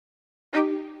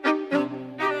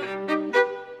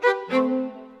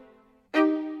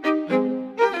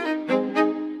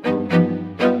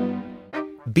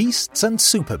Beasts and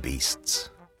Super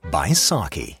Beasts by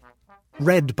Saki.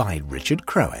 Read by Richard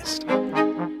Crowest.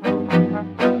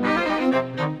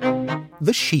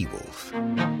 The She-Wolf.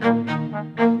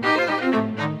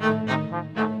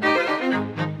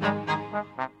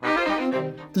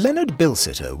 Leonard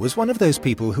Bilsiter was one of those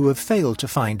people who have failed to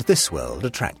find this world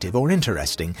attractive or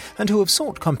interesting, and who have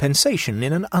sought compensation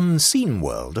in an unseen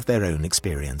world of their own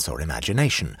experience or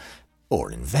imagination,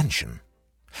 or invention.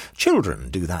 Children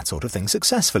do that sort of thing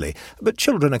successfully, but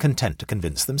children are content to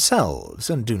convince themselves,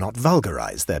 and do not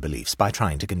vulgarize their beliefs by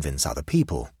trying to convince other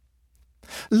people.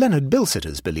 Leonard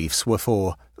Bilsiter's beliefs were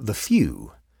for the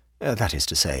few, that is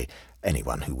to say,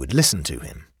 anyone who would listen to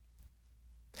him.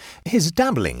 His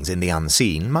dabblings in the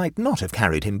unseen might not have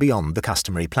carried him beyond the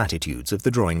customary platitudes of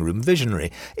the drawing-room visionary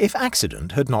if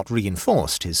accident had not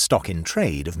reinforced his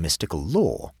stock-in-trade of mystical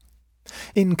lore.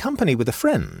 In company with a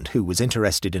friend who was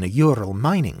interested in a Ural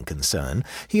mining concern,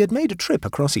 he had made a trip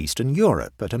across Eastern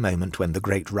Europe at a moment when the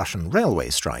great Russian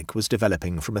railway strike was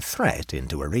developing from a threat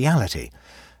into a reality.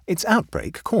 Its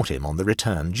outbreak caught him on the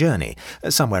return journey,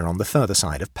 somewhere on the further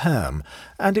side of Perm,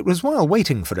 and it was while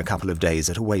waiting for a couple of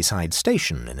days at a wayside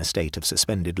station in a state of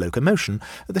suspended locomotion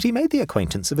that he made the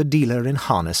acquaintance of a dealer in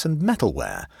harness and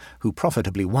metalware, who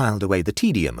profitably whiled away the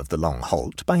tedium of the long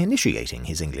halt by initiating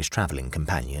his English travelling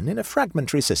companion in a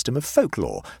fragmentary system of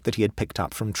folklore that he had picked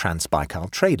up from Trans-Baikal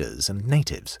traders and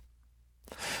natives.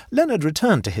 Leonard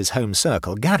returned to his home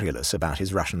circle garrulous about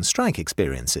his Russian strike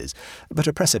experiences, but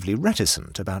oppressively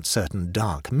reticent about certain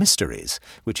dark mysteries,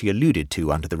 which he alluded to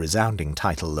under the resounding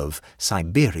title of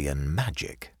Siberian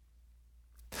magic.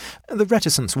 The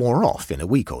reticence wore off in a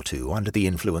week or two under the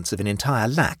influence of an entire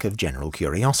lack of general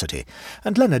curiosity,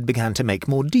 and Leonard began to make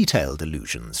more detailed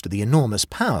allusions to the enormous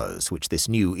powers which this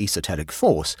new esoteric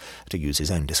force, to use his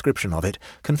own description of it,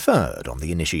 conferred on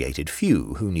the initiated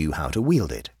few who knew how to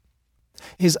wield it.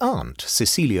 His aunt,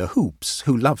 Cecilia Hoops,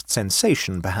 who loved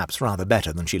sensation perhaps rather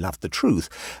better than she loved the truth,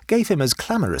 gave him as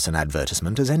clamorous an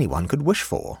advertisement as anyone could wish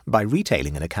for, by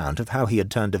retailing an account of how he had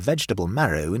turned a vegetable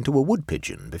marrow into a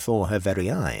wood-pigeon before her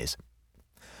very eyes.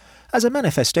 As a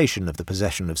manifestation of the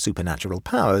possession of supernatural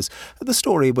powers, the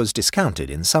story was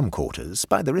discounted in some quarters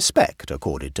by the respect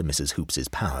accorded to Mrs. Hoops's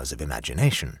powers of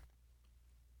imagination.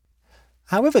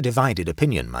 However divided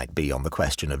opinion might be on the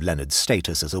question of Leonard's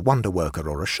status as a wonder-worker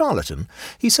or a charlatan,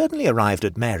 he certainly arrived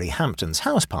at Mary Hampton's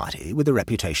house-party with a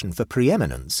reputation for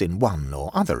preeminence in one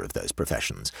or other of those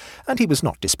professions, and he was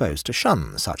not disposed to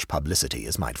shun such publicity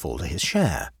as might fall to his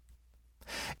share.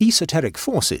 Esoteric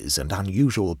forces and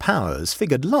unusual powers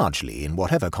figured largely in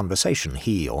whatever conversation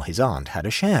he or his aunt had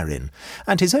a share in,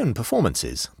 and his own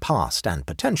performances, past and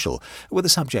potential, were the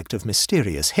subject of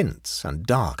mysterious hints and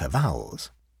dark avowals.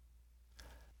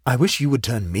 "I wish you would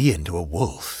turn me into a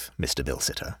wolf, Mr.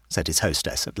 Bilsiter," said his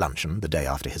hostess at luncheon the day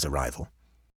after his arrival.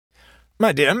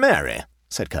 "My dear Mary,"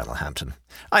 said Colonel Hampton,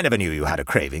 "I never knew you had a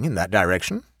craving in that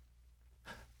direction."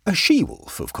 "A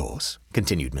she-wolf, of course,"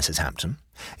 continued Mrs. Hampton.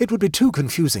 "It would be too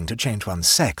confusing to change one's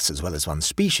sex as well as one's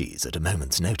species at a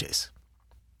moment's notice."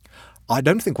 "I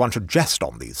don't think one should jest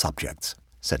on these subjects,"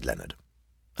 said Leonard.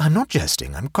 "I'm not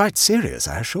jesting. I'm quite serious,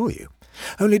 I assure you.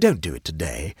 Only don't do it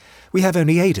today. We have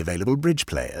only 8 available bridge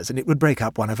players, and it would break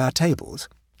up one of our tables.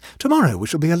 Tomorrow we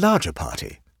shall be a larger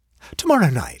party. Tomorrow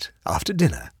night, after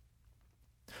dinner."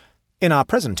 "In our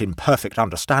present imperfect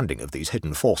understanding of these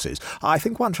hidden forces, I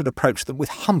think one should approach them with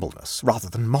humbleness rather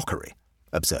than mockery,"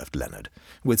 observed Leonard,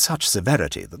 with such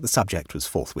severity that the subject was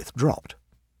forthwith dropped.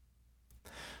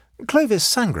 Clovis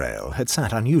Sangrail had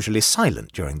sat unusually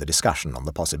silent during the discussion on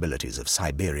the possibilities of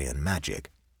Siberian magic.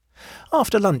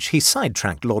 After lunch he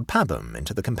sidetracked Lord Pabham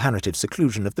into the comparative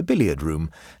seclusion of the billiard-room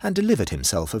and delivered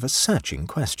himself of a searching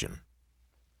question.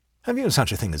 "Have you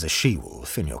such a thing as a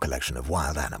she-wolf in your collection of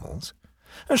wild animals?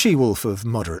 A she-wolf of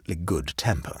moderately good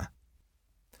temper?"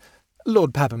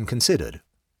 Lord Pabham considered.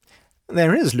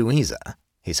 "There is Louisa,"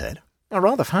 he said, "a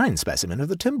rather fine specimen of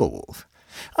the timber wolf.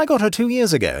 I got her 2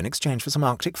 years ago in exchange for some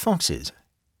Arctic foxes.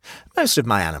 Most of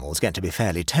my animals get to be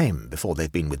fairly tame before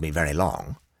they've been with me very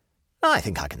long. I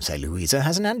think I can say Louisa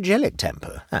has an angelic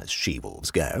temper, as she-wolves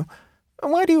go.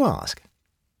 Why do you ask?"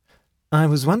 "I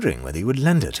was wondering whether you would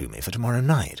lend her to me for tomorrow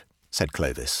night," said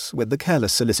Clovis, with the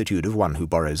careless solicitude of one who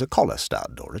borrows a collar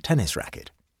stud or a tennis racket.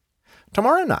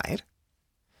 "Tomorrow night?"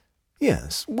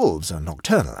 "Yes, wolves are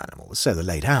nocturnal animals, so the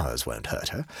late hours won't hurt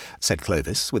her," said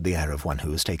Clovis, with the air of one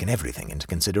who has taken everything into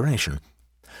consideration.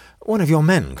 "One of your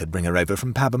men could bring her over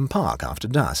from Pabham Park after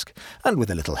dusk, and with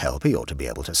a little help he ought to be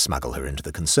able to smuggle her into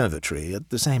the conservatory at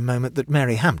the same moment that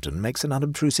Mary Hampton makes an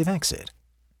unobtrusive exit."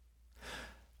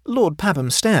 Lord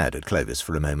Pabham stared at Clovis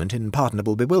for a moment in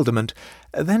pardonable bewilderment.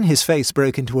 Then his face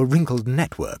broke into a wrinkled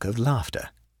network of laughter.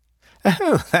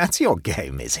 "Oh, that's your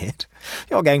game, is it?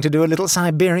 You're going to do a little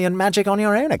Siberian magic on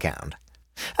your own account.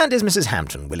 And is Mrs.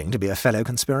 Hampton willing to be a fellow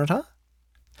conspirator?"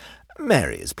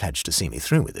 "Mary is pledged to see me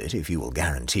through with it, if you will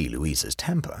guarantee Louisa's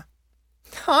temper."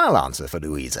 "I'll answer for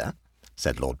Louisa,"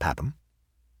 said Lord Pabham.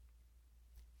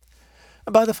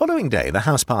 By the following day the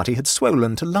house party had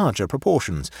swollen to larger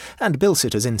proportions, and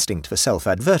Bilsiter's instinct for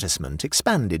self-advertisement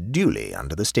expanded duly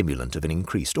under the stimulant of an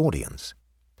increased audience.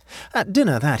 At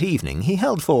dinner that evening he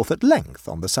held forth at length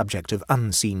on the subject of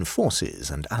unseen forces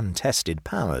and untested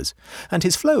powers, and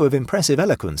his flow of impressive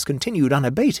eloquence continued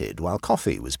unabated while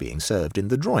coffee was being served in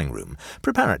the drawing-room,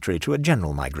 preparatory to a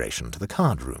general migration to the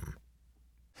card-room.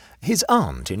 His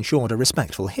aunt ensured a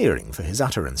respectful hearing for his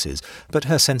utterances, but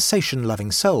her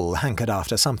sensation-loving soul hankered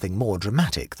after something more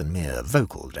dramatic than mere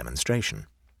vocal demonstration.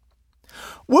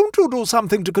 "Won't you do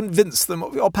something to convince them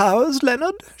of your powers,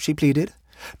 Leonard?" she pleaded.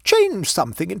 "Change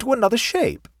something into another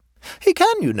shape. He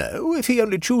can, you know, if he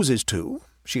only chooses to,"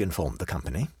 she informed the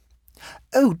company.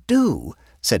 "Oh, do,"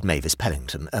 said Mavis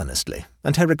Pellington earnestly,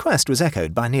 and her request was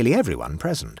echoed by nearly everyone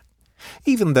present.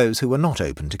 Even those who were not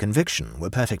open to conviction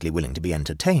were perfectly willing to be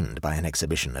entertained by an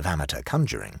exhibition of amateur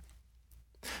conjuring.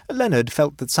 Leonard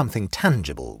felt that something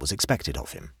tangible was expected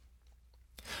of him.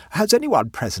 "Has anyone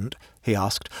present," he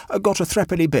asked, "got a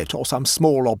threepenny bit or some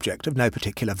small object of no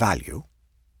particular value?"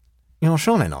 "You're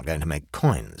surely not going to make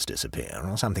coins disappear,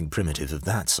 or something primitive of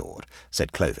that sort,"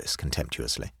 said Clovis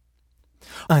contemptuously.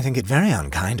 "I think it very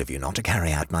unkind of you not to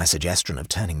carry out my suggestion of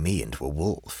turning me into a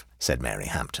wolf," said Mary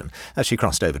Hampton, as she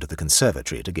crossed over to the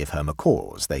conservatory to give her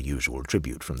macaws their usual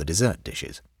tribute from the dessert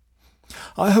dishes.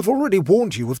 "I have already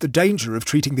warned you of the danger of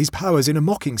treating these powers in a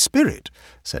mocking spirit,"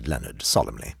 said Leonard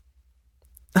solemnly.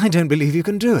 "I don't believe you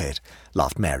can do it,"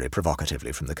 laughed Mary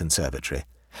provocatively from the conservatory.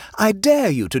 "I dare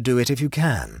you to do it if you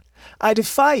can. I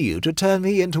defy you to turn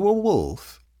me into a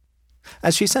wolf."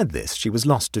 As she said this, she was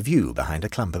lost to view behind a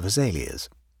clump of azaleas.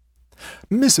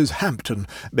 "Mrs. Hampton,"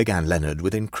 began Leonard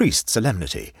with increased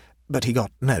solemnity, but he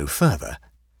got no further.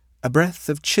 A breath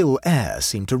of chill air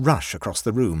seemed to rush across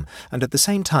the room, and at the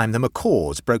same time the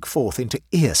macaws broke forth into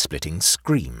ear-splitting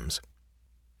screams.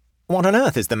 "What on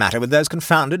earth is the matter with those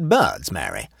confounded birds,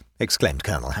 Mary?" exclaimed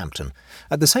Colonel Hampton.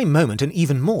 At the same moment an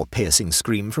even more piercing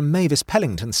scream from Mavis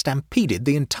Pellington stampeded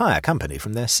the entire company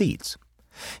from their seats.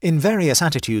 In various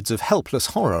attitudes of helpless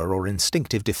horror or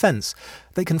instinctive defence,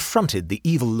 they confronted the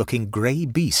evil-looking grey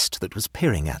beast that was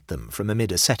peering at them from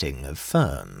amid a setting of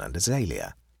fern and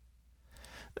azalea.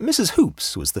 Mrs.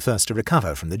 Hoops was the first to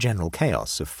recover from the general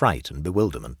chaos of fright and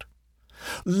bewilderment.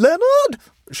 "Leonard!"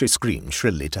 she screamed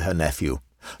shrilly to her nephew.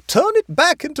 "Turn it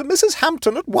back into Mrs.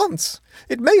 Hampton at once!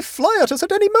 It may fly at us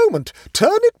at any moment!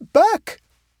 Turn it back!"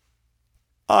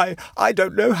 I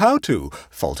don't know how to,"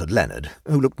 faltered Leonard,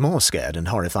 who looked more scared and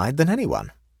horrified than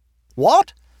anyone.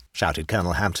 "What?" shouted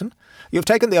Colonel Hampton. "You've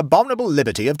taken the abominable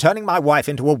liberty of turning my wife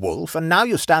into a wolf, and now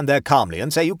you stand there calmly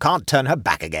and say you can't turn her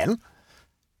back again?"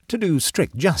 To do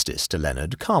strict justice to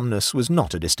Leonard, calmness was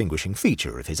not a distinguishing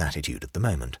feature of his attitude at the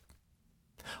moment.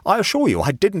 "I assure you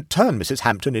I didn't turn Mrs.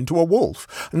 Hampton into a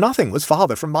wolf. Nothing was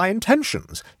farther from my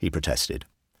intentions," he protested.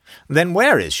 "Then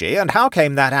where is she, and how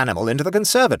came that animal into the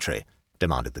conservatory?"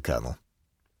 demanded the Colonel.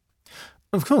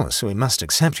 "Of course, we must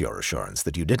accept your assurance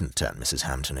that you didn't turn Mrs.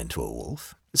 Hampton into a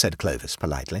wolf," said Clovis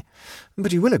politely,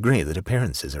 "but you will agree that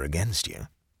appearances are against you."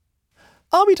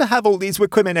 "Are we to have all these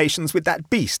recriminations with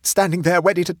that beast standing there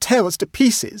ready to tear us to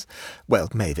pieces?"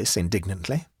 wailed Mavis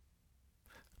indignantly.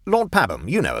 "Lord Pabham,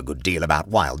 you know a good deal about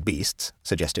wild beasts,"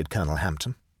 suggested Colonel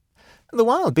Hampton. "The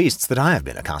wild beasts that I have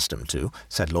been accustomed to,"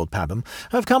 said Lord Pabham,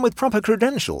 "have come with proper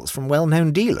credentials from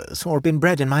well-known dealers, or been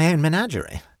bred in my own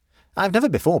menagerie. I've never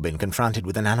before been confronted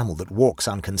with an animal that walks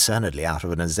unconcernedly out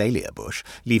of an azalea bush,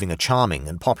 leaving a charming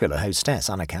and popular hostess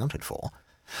unaccounted for.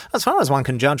 As far as one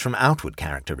can judge from outward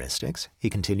characteristics," he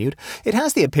continued, "it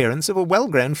has the appearance of a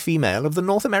well-grown female of the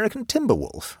North American timber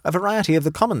wolf, a variety of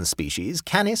the common species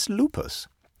Canis lupus."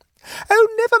 "Oh,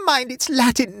 never mind its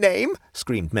Latin name,"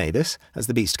 screamed Mavis, as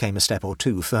the beast came a step or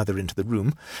two further into the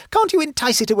room. "Can't you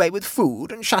entice it away with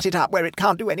food, and shut it up where it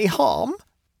can't do any harm?"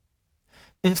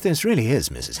 "If this really is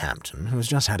Mrs. Hampton, who has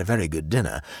just had a very good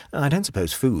dinner, I don't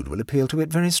suppose food will appeal to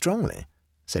it very strongly,"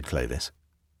 said Clovis.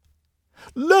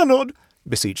 "Leonard,"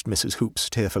 beseeched Mrs. Hoops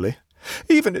tearfully,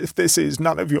 "even if this is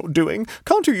none of your doing,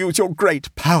 can't you use your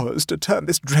great powers to turn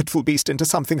this dreadful beast into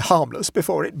something harmless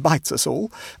before it bites us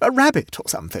all? A rabbit or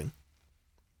something?"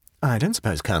 "I don't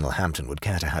suppose Colonel Hampton would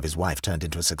care to have his wife turned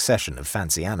into a succession of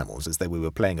fancy animals as though we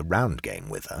were playing a round game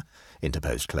with her,"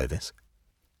 interposed Clovis.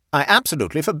 "I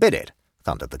absolutely forbid it,"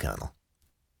 thundered the Colonel.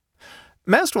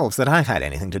 "Most wolves that I've had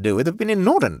anything to do with have been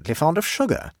inordinately fond of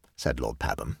sugar," said Lord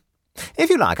Pabham. "If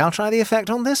you like, I'll try the effect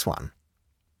on this one."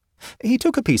 He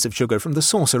took a piece of sugar from the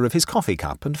saucer of his coffee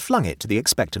cup and flung it to the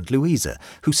expectant Louisa,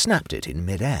 who snapped it in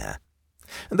mid-air.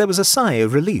 There was a sigh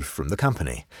of relief from the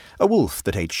company. A wolf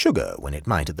that ate sugar, when it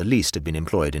might at the least have been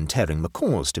employed in tearing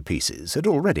macaws to pieces, had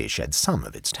already shed some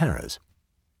of its terrors.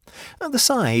 The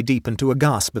sigh deepened to a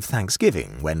gasp of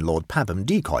thanksgiving when Lord Pabham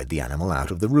decoyed the animal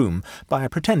out of the room by a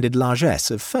pretended largesse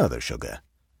of further sugar.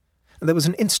 There was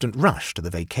an instant rush to the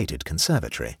vacated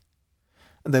conservatory.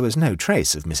 There was no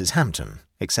trace of Mrs. Hampton,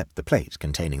 except the plate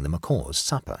containing the macaw's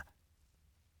supper.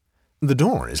 "The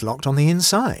door is locked on the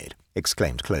inside,"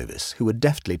 exclaimed Clovis, who had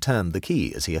deftly turned the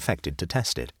key as he affected to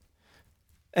test it.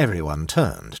 Everyone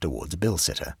turned towards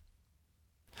Bill-Sitter.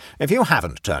 "If you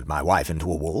haven't turned my wife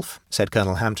into a wolf," said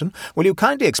Colonel Hampton, "will you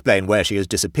kindly explain where she has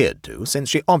disappeared to, since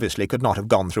she obviously could not have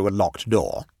gone through a locked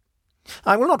door?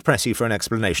 I will not press you for an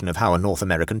explanation of how a North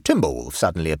American timber wolf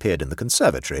suddenly appeared in the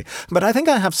conservatory, but I think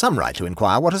I have some right to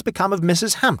inquire what has become of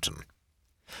Mrs. Hampton."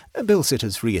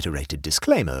 Bill-Sitter's reiterated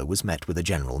disclaimer was met with a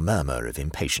general murmur of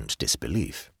impatient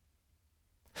disbelief.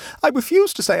 "I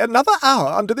refuse to stay another hour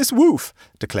under this roof,"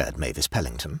 declared Mavis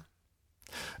Pellington.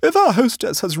 "If our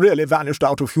hostess has really vanished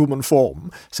out of human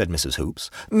form," said Mrs. Hoops,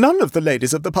 "none of the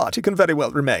ladies of the party can very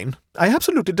well remain. I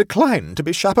absolutely decline to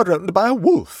be chaperoned by a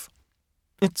wolf."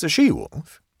 "It's a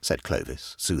she-wolf," said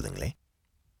Clovis soothingly.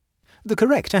 The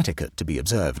correct etiquette to be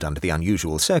observed under the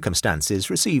unusual circumstances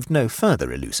received no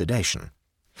further elucidation.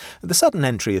 The sudden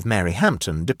entry of Mary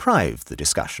Hampton deprived the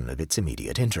discussion of its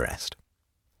immediate interest.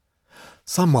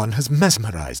 "Someone has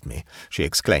mesmerized me," she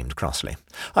exclaimed crossly.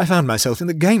 "I found myself in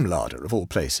the game larder, of all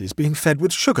places, being fed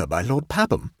with sugar by Lord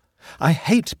Pabham. I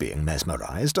hate being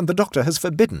mesmerized, and the doctor has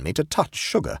forbidden me to touch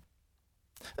sugar."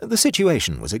 The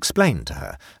situation was explained to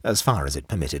her, as far as it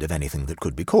permitted of anything that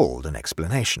could be called an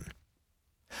explanation.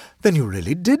 "Then you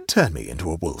really did turn me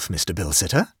into a wolf, Mr.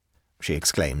 Bill-Sitter?" she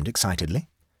exclaimed excitedly.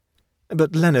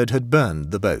 But Leonard had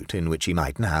burned the boat in which he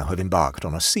might now have embarked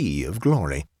on a sea of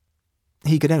glory.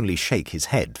 He could only shake his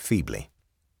head feebly.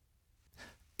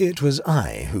 "It was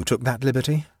I who took that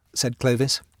liberty," said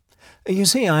Clovis. "You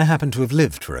see, I happen to have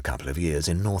lived for a couple of years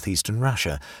in northeastern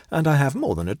Russia, and I have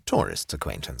more than a tourist's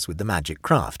acquaintance with the magic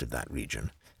craft of that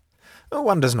region.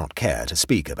 One does not care to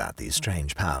speak about these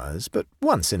strange powers, but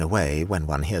once in a way, when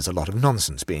one hears a lot of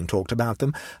nonsense being talked about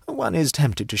them, one is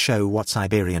tempted to show what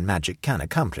Siberian magic can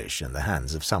accomplish in the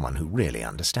hands of someone who really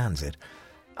understands it.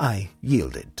 I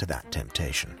yielded to that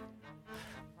temptation.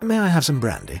 May I have some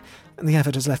brandy? The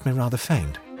effort has left me rather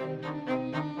faint."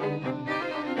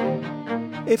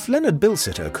 If Leonard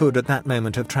Bill-Sitter could at that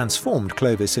moment have transformed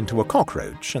Clovis into a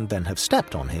cockroach and then have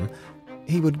stepped on him,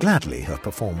 he would gladly have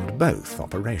performed both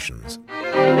operations.